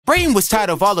Brayden was tired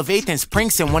of all of Ethan's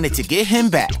pranks and wanted to get him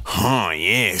back. Huh,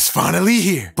 yeah, it's finally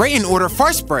here. Brayden ordered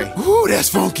fart spray. Ooh, that's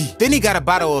funky. Then he got a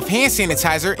bottle of hand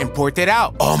sanitizer and poured it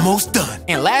out. Almost done.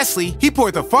 And lastly, he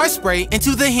poured the fart spray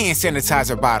into the hand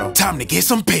sanitizer bottle. Time to get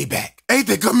some payback.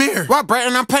 Ethan, come here. What,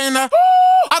 Brayden? I'm playing the...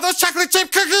 Are those chocolate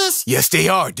chip cookies? Yes, they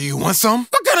are. Do you want some?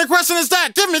 What kind of question is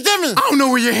that? Give me. I don't know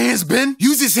where your hands been.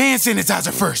 Use this hand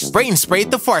sanitizer first. Brayden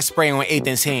sprayed the fart spray on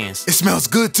Ethan's hands. It smells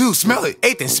good too. Smell it.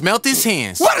 Ethan smelled his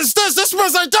hands. What is this? This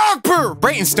smells like dog poo.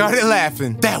 Brayden started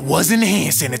laughing. That wasn't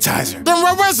hand sanitizer. Then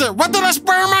what was it? What did I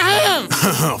spray on my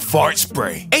hands? Fart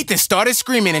spray. Ethan started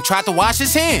screaming and tried to wash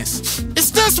his hands. It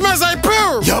still smells like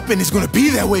poo. Yup, and it's gonna be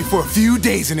that way for a few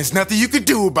days, and there's nothing you can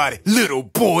do about it, little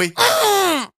boy.